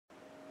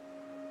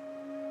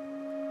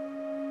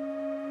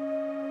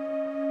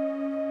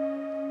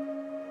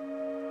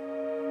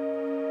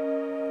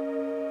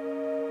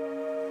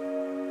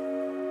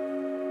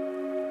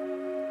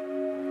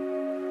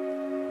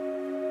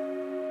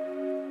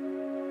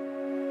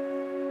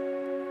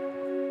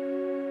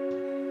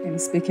And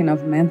speaking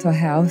of mental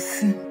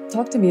health,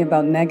 talk to me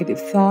about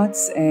negative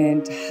thoughts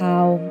and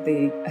how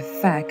they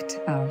affect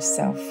our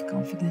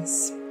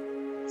self-confidence.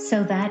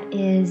 So that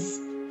is,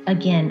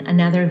 again,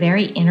 another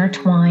very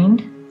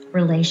intertwined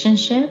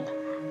relationship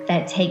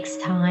that takes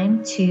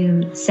time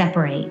to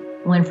separate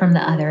one from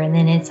the other. And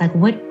then it's like,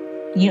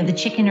 the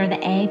chicken or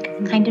the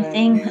egg kind of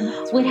thing.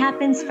 What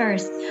happens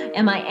first?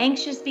 Am I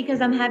anxious because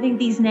I'm having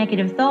these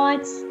negative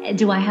thoughts?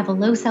 Do I have a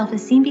low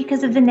self-esteem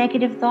because of the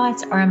negative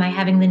thoughts? Or am I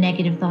having the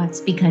negative thoughts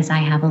because I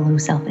have a low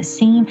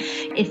self-esteem?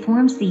 It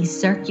forms these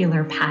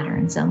circular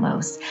patterns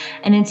almost.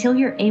 And until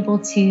you're able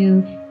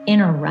to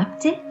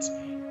interrupt it,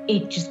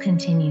 it just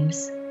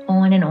continues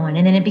on.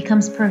 And then it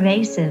becomes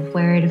pervasive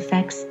where it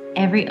affects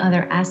every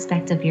other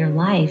aspect of your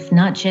life,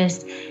 not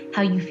just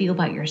how you feel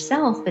about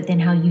yourself, but then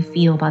how you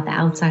feel about the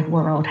outside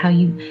world, how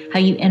you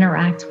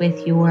interact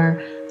with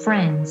your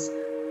friends,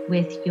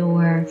 with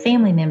your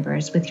family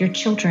members, with your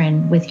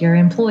children, with your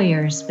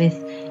employers, with,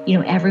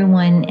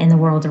 everyone in the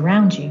world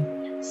around you.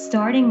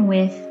 Starting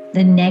with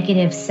the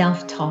negative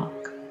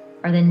self-talk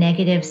or the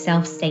negative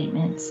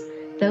self-statements,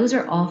 those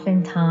are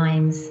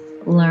oftentimes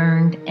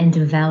learned and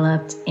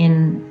developed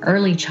in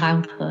early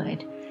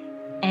childhood.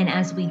 And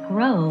as we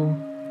grow,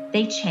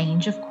 they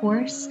change, of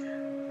course,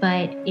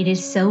 but it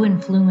is so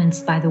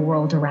influenced by the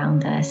world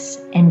around us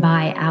and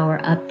by our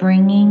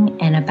upbringing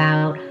and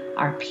about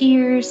our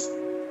peers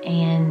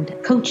and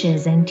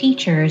coaches and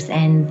teachers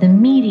and the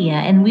media.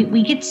 And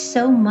we get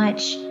so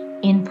much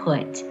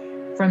input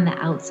from the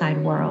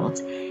outside world.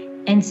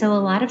 And so a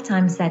lot of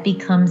times that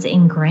becomes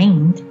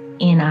ingrained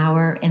in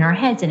our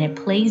heads, and it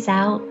plays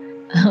out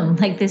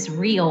like this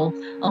reel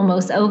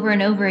almost over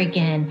and over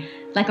again,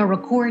 like a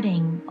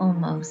recording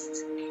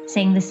almost,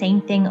 saying the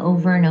same thing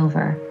over and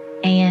over.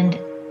 And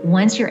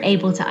once you're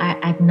able to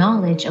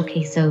acknowledge,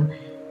 okay, so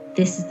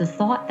this is the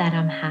thought that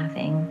I'm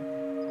having.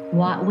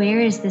 Where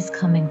is this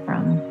coming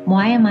from?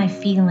 Why am I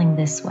feeling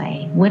this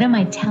way? What am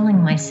I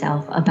telling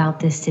myself about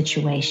this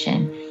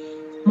situation?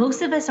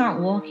 Most of us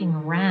aren't walking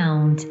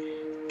around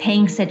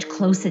paying such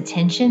close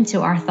attention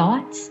to our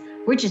thoughts.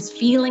 We're just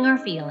feeling our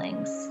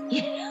feelings,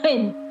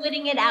 and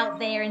putting it out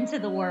there into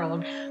the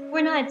world.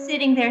 We're not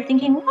sitting there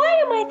thinking,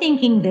 why am I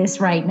thinking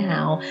this right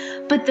now?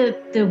 But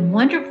the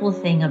wonderful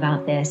thing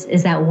about this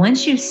is that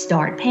once you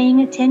start paying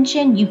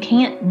attention, you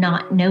can't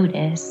not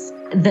notice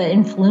the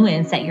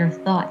influence that your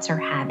thoughts are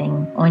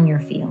having on your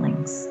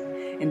feelings.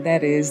 And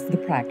that is the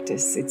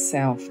practice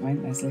itself,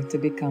 right, Leslie, to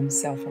become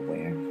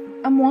self-aware.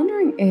 I'm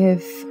wondering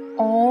if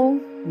all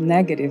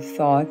negative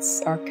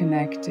thoughts are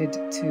connected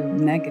to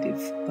negative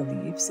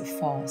beliefs or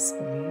false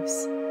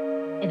beliefs.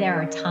 There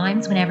are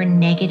times whenever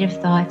negative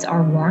thoughts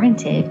are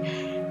warranted.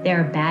 There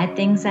are bad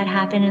things that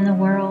happen in the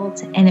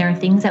world, and there are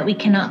things that we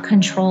cannot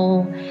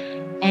control.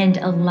 And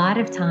a lot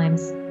of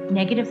times,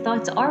 negative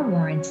thoughts are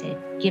warranted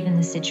given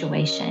the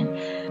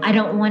situation. I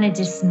don't want to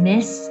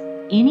dismiss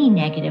any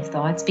negative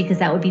thoughts because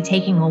that would be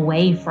taking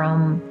away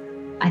from,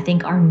 I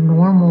think, our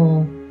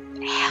normal,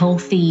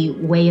 healthy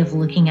way of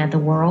looking at the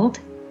world.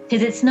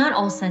 Because it's not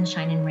all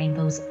sunshine and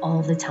rainbows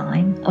all the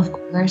time, of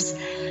course.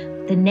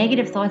 The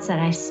negative thoughts that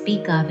I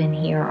speak of in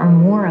here are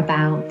more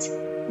about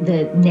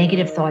the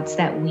negative thoughts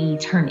that we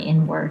turn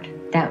inward,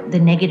 that the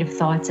negative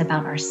thoughts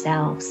about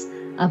ourselves,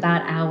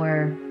 about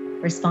our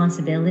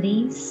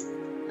responsibilities,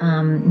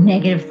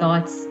 negative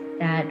thoughts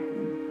that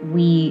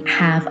we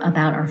have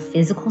about our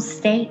physical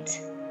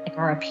state, like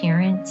our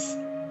appearance,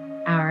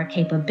 our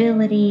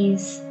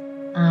capabilities,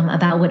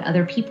 about what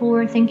other people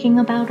are thinking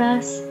about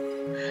us.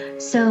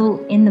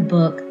 So in the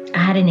book, I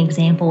had an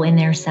example in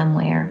there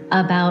somewhere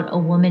about a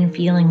woman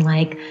feeling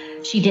like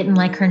she didn't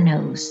like her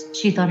nose.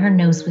 She thought her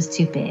nose was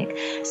too big.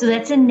 So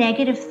that's a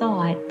negative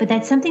thought, but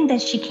that's something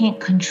that she can't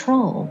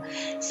control.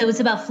 So it's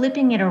about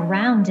flipping it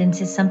around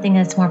into something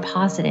that's more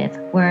positive,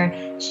 where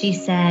she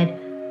said,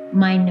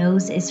 my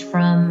nose is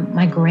from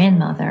my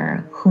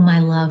grandmother, whom I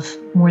love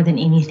more than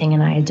anything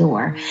and I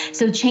adore.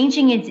 So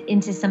changing it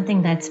into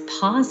something that's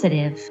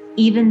positive,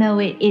 even though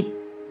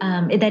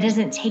that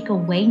doesn't take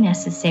away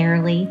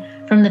necessarily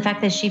from the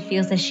fact that she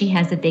feels that she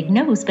has a big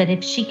nose. But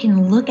if she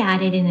can look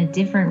at it in a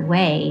different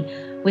way,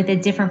 with a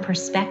different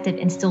perspective,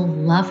 and still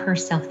love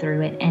herself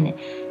through it and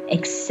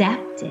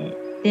accept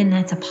it, then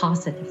that's a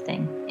positive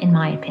thing, in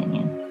my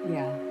opinion.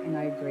 Yeah, and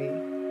I agree.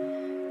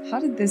 How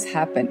did this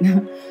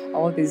happen?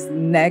 All these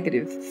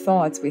negative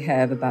thoughts we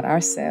have about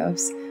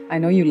ourselves. I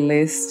know you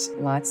list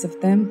lots of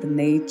them, the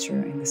nature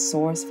and the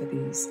source for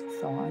these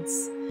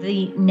thoughts.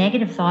 The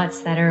negative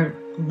thoughts that are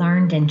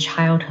learned in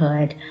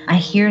childhood, I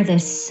hear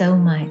this so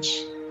much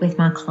with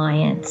my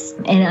clients.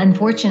 And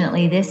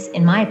unfortunately, this,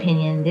 in my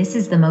opinion, this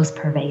is the most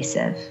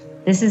pervasive.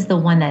 This is the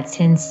one that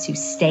tends to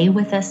stay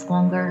with us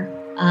longer.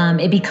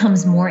 It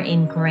becomes more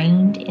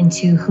ingrained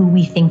into who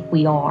we think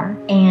we are.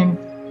 And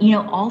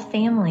all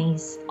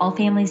families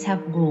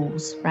have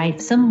rules,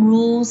 right? Some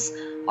rules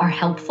are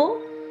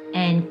helpful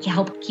and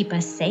help keep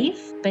us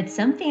safe, but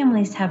some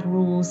families have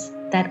rules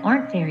that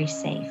aren't very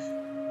safe.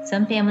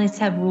 Some families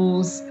have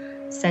rules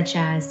such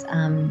as,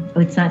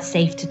 it's not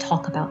safe to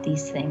talk about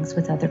these things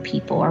with other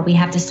people, or we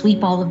have to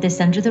sweep all of this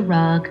under the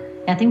rug.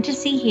 Nothing to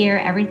see here.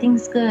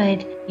 Everything's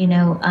good.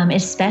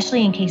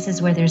 Especially in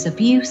cases where there's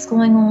abuse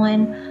going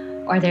on,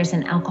 or there's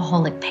an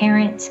alcoholic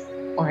parent,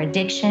 or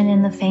addiction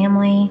in the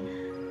family,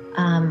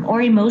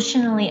 or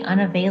emotionally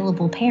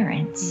unavailable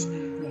parents.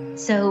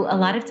 So a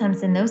lot of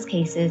times in those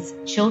cases,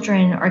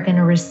 children are going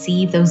to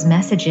receive those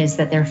messages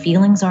that their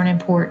feelings aren't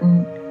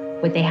important,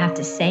 what they have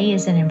to say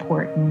isn't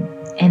important,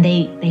 and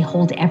they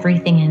hold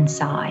everything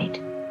inside.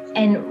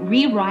 And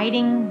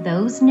rewriting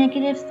those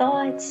negative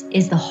thoughts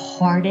is the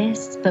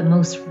hardest but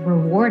most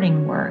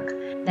rewarding work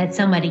that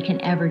somebody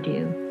can ever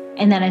do.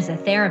 And that as a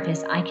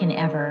therapist, I can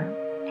ever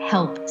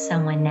help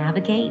someone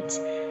navigate,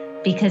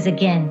 because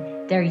again,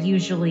 they're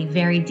usually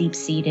very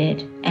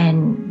deep-seated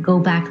and go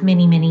back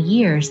many, many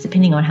years,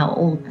 depending on how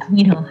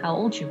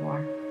old you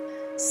are.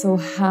 So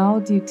how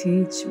do you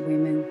teach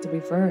women to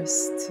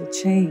reverse, to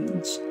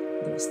change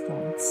those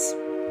thoughts?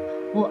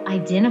 Well,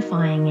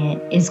 identifying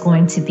it is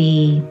going to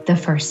be the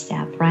first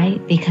step,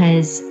 right?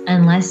 Because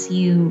unless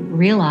you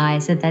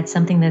realize that that's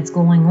something that's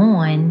going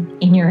on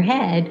in your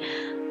head,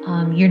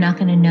 you're not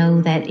going to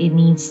know that it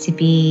needs to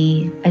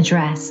be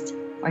addressed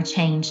or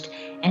changed.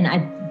 And I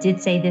did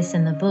say this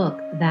in the book,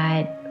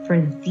 that for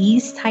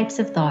these types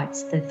of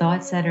thoughts, the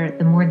thoughts that are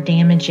the more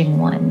damaging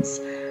ones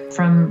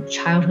from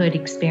childhood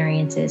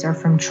experiences, or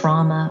from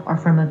trauma, or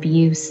from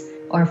abuse,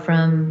 or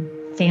from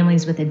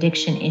families with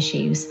addiction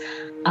issues,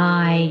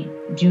 I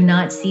do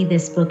not see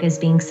this book as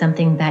being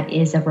something that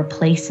is a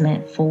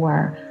replacement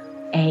for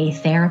a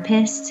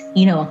therapist,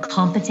 a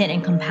competent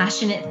and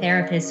compassionate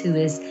therapist who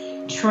is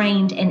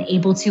trained and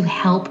able to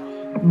help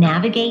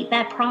navigate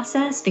that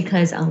process,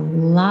 because a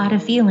lot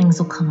of feelings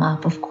will come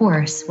up, of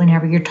course,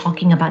 whenever you're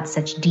talking about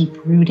such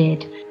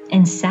deep-rooted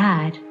and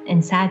sad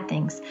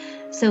things.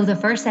 So the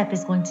first step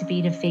is going to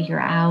be to figure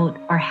out,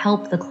 or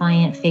help the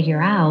client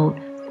figure out,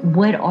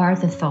 what are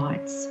the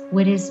thoughts?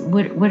 What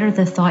are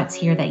the thoughts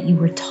here that you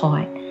were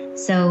taught?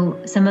 So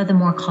some of the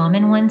more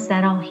common ones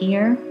that I'll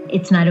hear: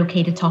 it's not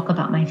okay to talk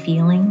about my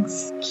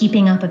feelings.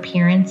 Keeping up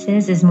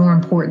appearances is more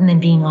important than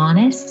being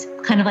honest.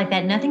 Kind of like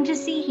that, nothing to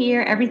see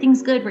here,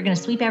 everything's good, we're going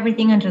to sweep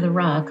everything under the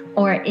rug.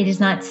 Or it is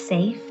not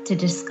safe to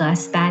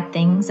discuss bad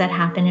things that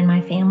happen in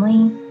my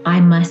family. I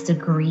must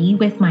agree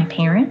with my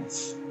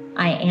parents.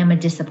 I am a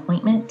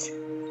disappointment.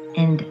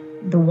 And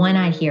the one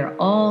I hear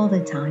all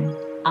the time,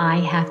 I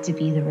have to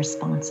be the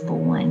responsible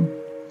one.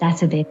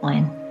 That's a big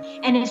one.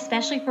 And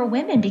especially for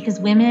women, because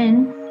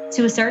women,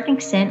 to a certain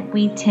extent,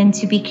 we tend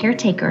to be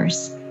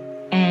caretakers.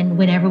 And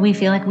whenever we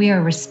feel like we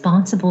are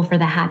responsible for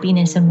the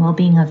happiness and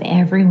well-being of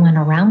everyone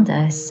around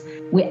us,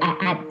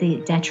 at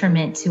the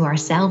detriment to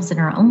ourselves and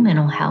our own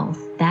mental health,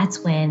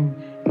 that's when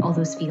all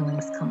those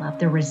feelings come up: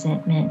 the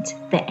resentment,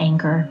 the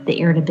anger, the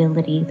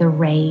irritability, the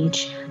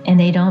rage. And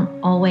they don't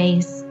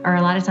always, or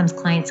a lot of times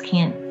clients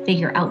can't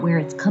figure out where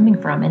it's coming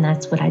from. And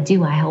that's what I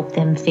do. I help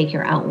them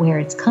figure out where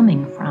it's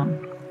coming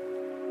from.